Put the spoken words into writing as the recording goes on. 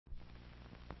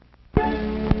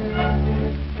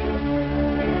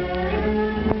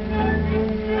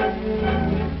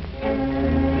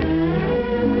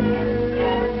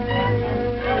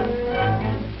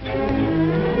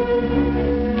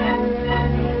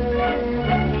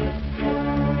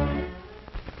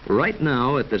right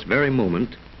now, at this very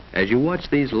moment, as you watch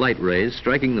these light rays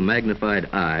striking the magnified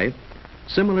eye,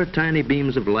 similar tiny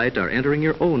beams of light are entering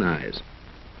your own eyes.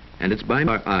 And it's by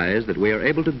our eyes that we are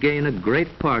able to gain a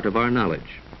great part of our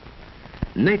knowledge.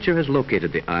 Nature has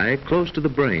located the eye close to the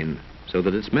brain so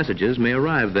that its messages may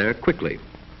arrive there quickly.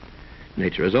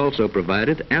 Nature has also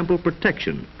provided ample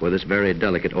protection for this very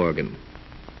delicate organ.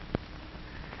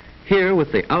 Here,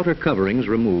 with the outer coverings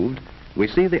removed, we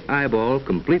see the eyeball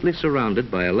completely surrounded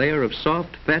by a layer of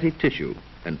soft, fatty tissue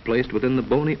and placed within the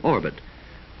bony orbit,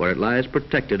 where it lies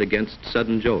protected against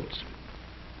sudden jolts.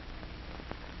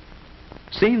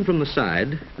 Seen from the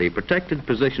side, the protected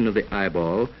position of the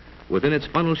eyeball within its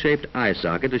funnel-shaped eye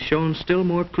socket is shown still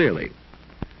more clearly.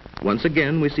 Once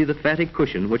again, we see the fatty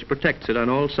cushion which protects it on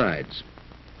all sides.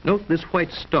 Note this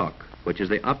white stalk, which is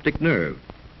the optic nerve,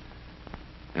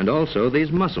 and also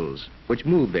these muscles, which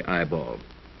move the eyeball.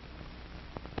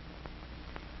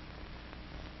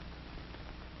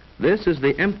 This is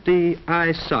the empty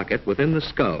eye socket within the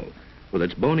skull, with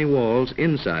its bony walls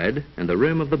inside and the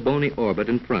rim of the bony orbit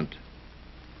in front.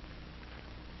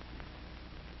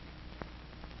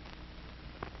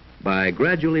 By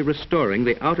gradually restoring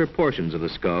the outer portions of the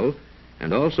skull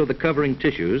and also the covering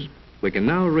tissues, we can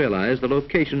now realize the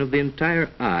location of the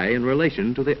entire eye in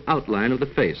relation to the outline of the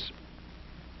face.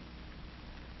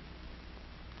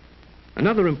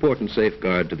 Another important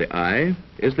safeguard to the eye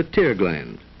is the tear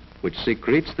gland, which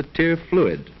secretes the tear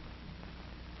fluid.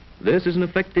 This is an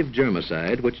effective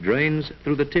germicide which drains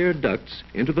through the tear ducts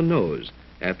into the nose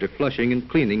after flushing and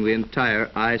cleaning the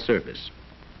entire eye surface.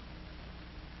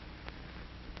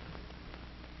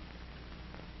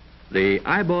 The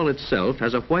eyeball itself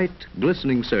has a white,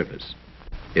 glistening surface.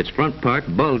 Its front part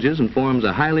bulges and forms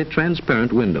a highly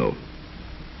transparent window.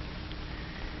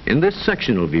 In this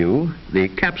sectional view, the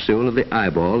capsule of the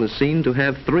eyeball is seen to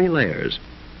have 3 layers.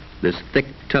 This thick,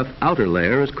 tough outer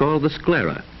layer is called the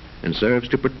sclera and serves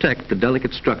to protect the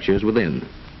delicate structures within.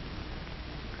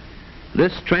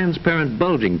 This transparent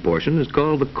bulging portion is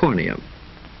called the cornea.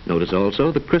 Notice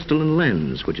also the crystalline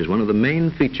lens, which is one of the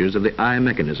main features of the eye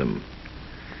mechanism.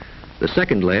 The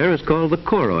second layer is called the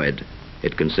choroid.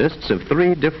 It consists of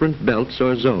 3 different belts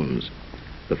or zones.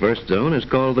 The first zone is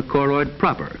called the choroid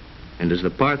proper and is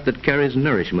the part that carries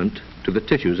nourishment to the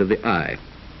tissues of the eye.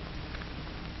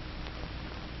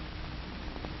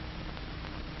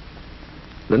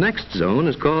 The next zone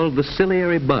is called the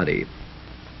ciliary body.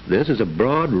 This is a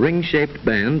broad ring-shaped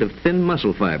band of thin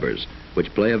muscle fibers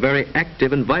which play a very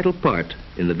active and vital part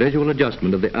in the visual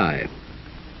adjustment of the eye.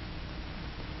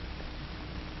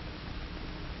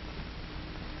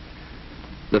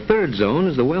 The third zone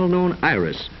is the well-known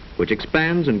iris, which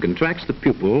expands and contracts the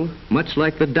pupil much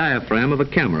like the diaphragm of a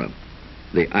camera.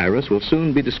 The iris will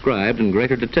soon be described in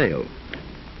greater detail.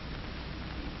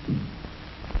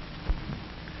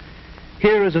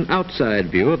 Here is an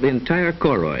outside view of the entire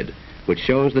choroid, which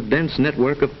shows the dense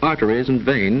network of arteries and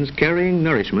veins carrying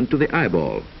nourishment to the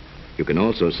eyeball. You can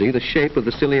also see the shape of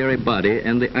the ciliary body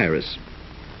and the iris.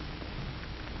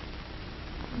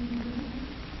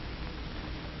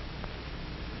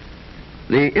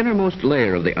 The innermost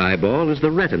layer of the eyeball is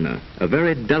the retina, a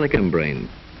very delicate membrane.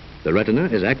 The retina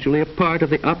is actually a part of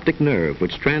the optic nerve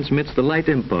which transmits the light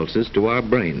impulses to our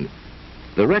brain.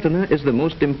 The retina is the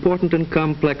most important and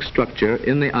complex structure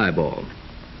in the eyeball.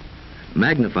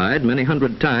 Magnified many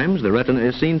hundred times, the retina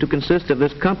is seen to consist of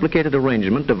this complicated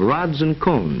arrangement of rods and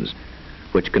cones,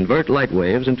 which convert light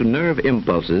waves into nerve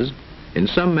impulses in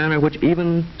some manner which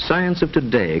even science of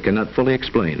today cannot fully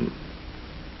explain.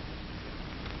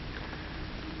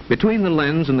 Between the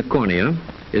lens and the cornea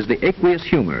is the aqueous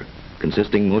humor,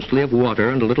 consisting mostly of water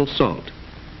and a little salt.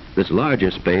 This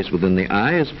larger space within the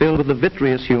eye is filled with the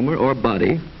vitreous humor or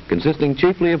body, consisting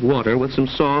chiefly of water with some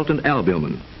salt and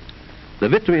albumin. The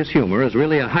vitreous humor is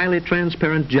really a highly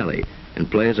transparent jelly and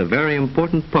plays a very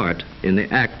important part in the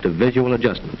act of visual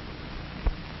adjustment.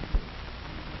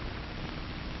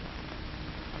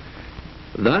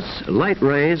 Thus, light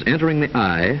rays entering the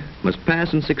eye must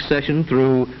pass in succession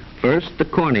through first the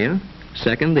cornea,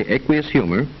 second the aqueous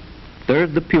humor,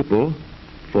 third the pupil,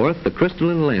 fourth the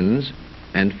crystalline lens,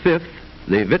 and fifth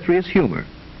the vitreous humor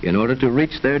in order to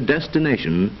reach their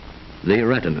destination, the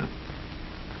retina.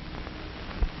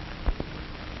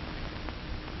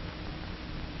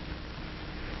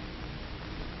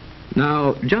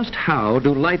 Now, just how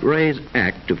do light rays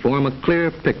act to form a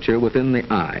clear picture within the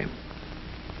eye?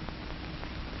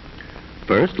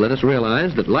 First, let us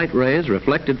realize that light rays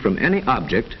reflected from any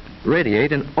object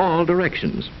radiate in all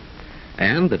directions,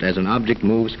 and that as an object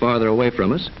moves farther away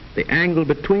from us, the angle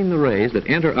between the rays that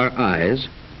enter our eyes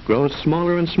grows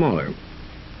smaller and smaller.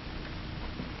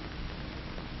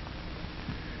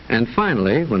 And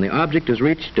finally, when the object has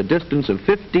reached a distance of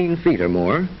 15 feet or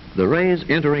more, the rays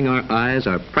entering our eyes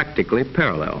are practically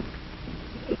parallel.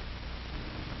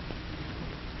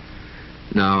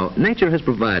 Now, nature has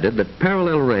provided that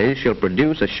parallel rays shall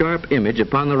produce a sharp image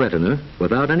upon the retina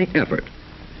without any effort,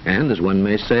 and, as one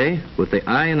may say, with the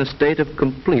eye in a state of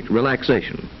complete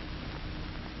relaxation.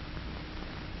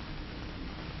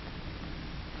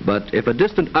 But if a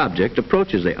distant object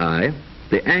approaches the eye,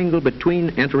 the angle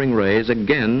between entering rays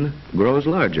again grows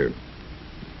larger.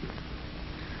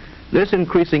 This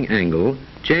increasing angle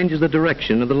changes the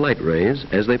direction of the light rays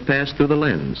as they pass through the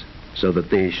lens, so that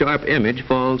the sharp image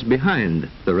falls behind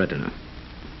the retina.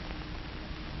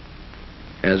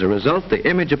 As a result, the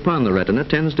image upon the retina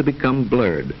tends to become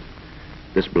blurred.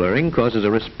 This blurring causes a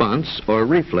response or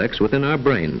reflex within our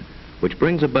brain, which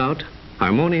brings about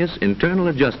harmonious internal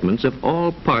adjustments of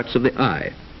all parts of the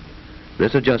eye.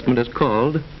 This adjustment is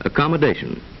called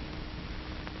accommodation.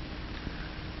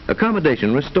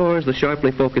 Accommodation restores the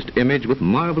sharply focused image with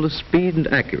marvelous speed and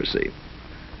accuracy.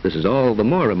 This is all the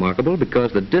more remarkable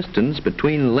because the distance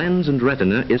between lens and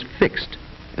retina is fixed,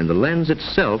 and the lens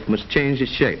itself must change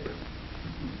its shape.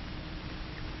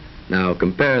 Now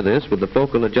compare this with the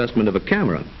focal adjustment of a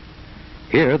camera.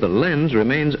 Here the lens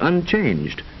remains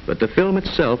unchanged, but the film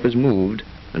itself is moved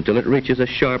until it reaches a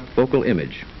sharp focal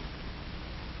image.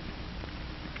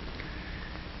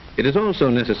 It is also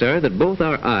necessary that both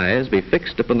our eyes be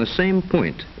fixed upon the same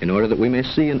point in order that we may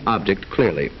see an object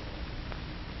clearly.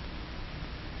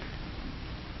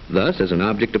 Thus, as an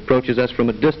object approaches us from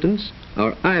a distance,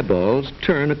 our eyeballs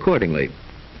turn accordingly.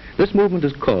 This movement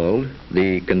is called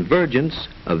the convergence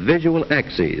of visual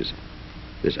axes.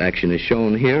 This action is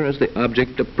shown here as the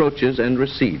object approaches and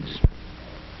recedes.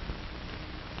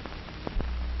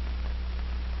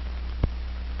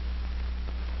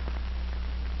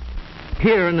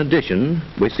 Here, in addition,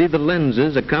 we see the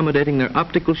lenses accommodating their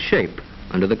optical shape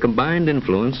under the combined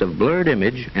influence of blurred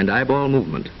image and eyeball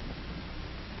movement.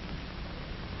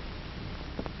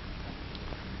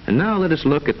 And now let us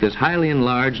look at this highly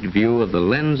enlarged view of the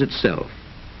lens itself.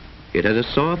 It has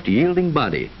a soft, yielding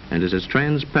body and is as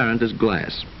transparent as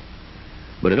glass.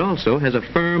 But it also has a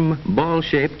firm,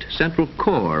 ball-shaped central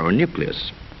core or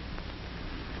nucleus.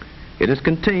 It is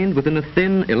contained within a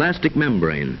thin, elastic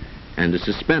membrane and is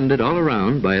suspended all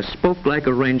around by a spoke-like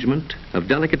arrangement of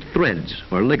delicate threads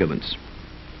or ligaments.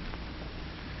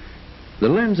 The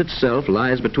lens itself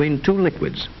lies between two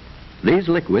liquids. These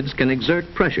liquids can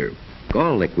exert pressure.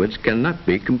 All liquids cannot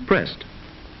be compressed.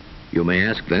 You may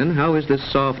ask then, how is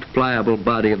this soft, pliable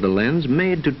body of the lens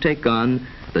made to take on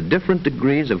the different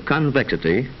degrees of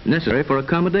convexity necessary for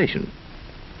accommodation?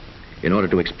 In order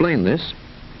to explain this,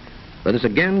 let us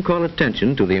again call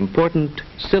attention to the important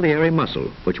ciliary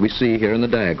muscle, which we see here in the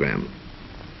diagram.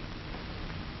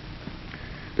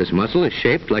 This muscle is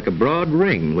shaped like a broad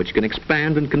ring which can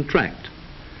expand and contract.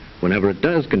 Whenever it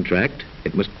does contract,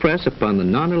 it must press upon the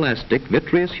non-elastic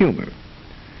vitreous humor.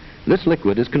 This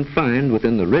liquid is confined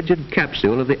within the rigid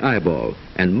capsule of the eyeball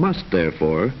and must,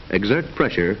 therefore, exert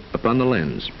pressure upon the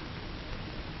lens.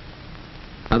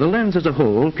 Now, the lens as a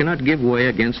whole cannot give way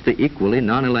against the equally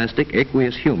non-elastic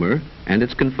aqueous humor and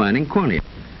its confining cornea.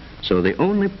 So the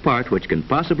only part which can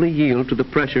possibly yield to the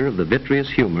pressure of the vitreous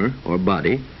humor or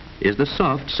body is the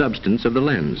soft substance of the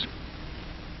lens.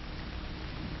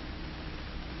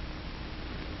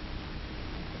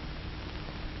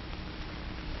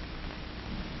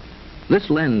 This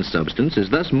lens substance is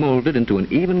thus molded into an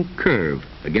even curve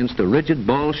against the rigid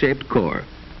ball-shaped core,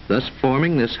 thus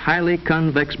forming this highly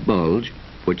convex bulge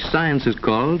which science has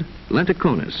called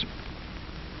lenticonus.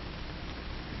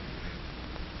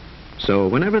 So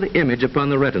whenever the image upon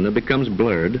the retina becomes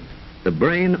blurred, the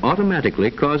brain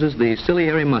automatically causes the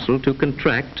ciliary muscle to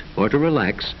contract or to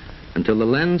relax until the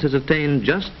lens has attained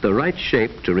just the right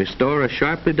shape to restore a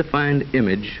sharply defined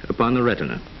image upon the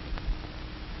retina.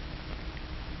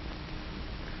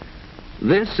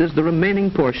 This is the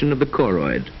remaining portion of the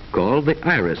choroid, called the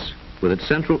iris, with its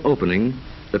central opening,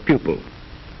 the pupil.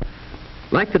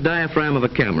 Like the diaphragm of a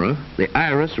camera, the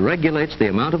iris regulates the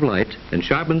amount of light and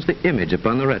sharpens the image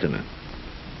upon the retina.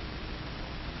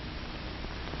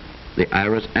 The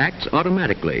iris acts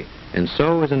automatically, and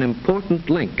so is an important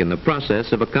link in the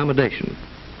process of accommodation.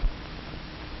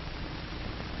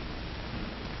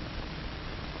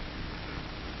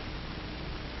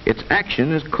 Its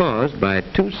action is caused by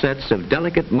two sets of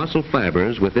delicate muscle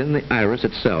fibers within the iris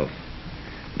itself.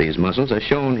 These muscles are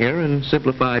shown here in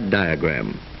simplified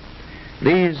diagram.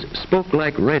 These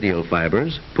spoke-like radial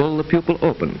fibers pull the pupil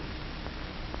open.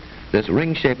 This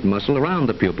ring-shaped muscle around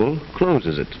the pupil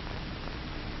closes it.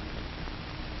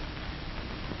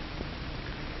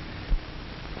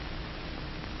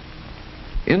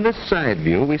 In this side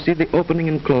view, we see the opening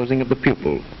and closing of the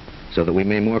pupil, so that we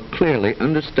may more clearly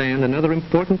understand another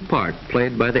important part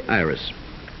played by the iris.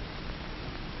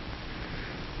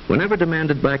 Whenever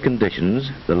demanded by conditions,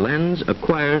 the lens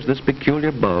acquires this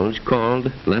peculiar bulge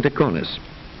called lenticonus.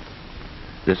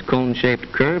 This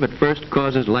cone-shaped curve at first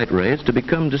causes light rays to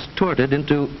become distorted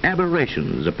into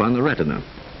aberrations upon the retina.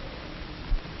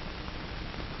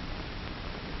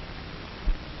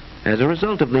 As a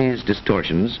result of these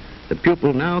distortions, the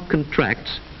pupil now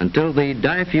contracts until the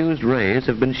diffused rays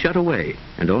have been shut away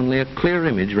and only a clear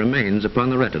image remains upon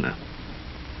the retina.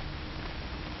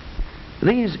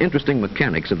 These interesting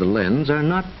mechanics of the lens are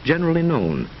not generally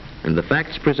known, and the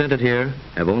facts presented here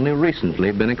have only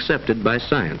recently been accepted by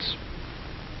science.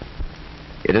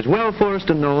 It is well for us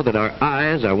to know that our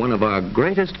eyes are one of our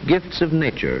greatest gifts of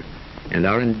nature and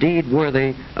are indeed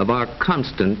worthy of our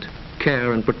constant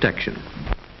care and protection.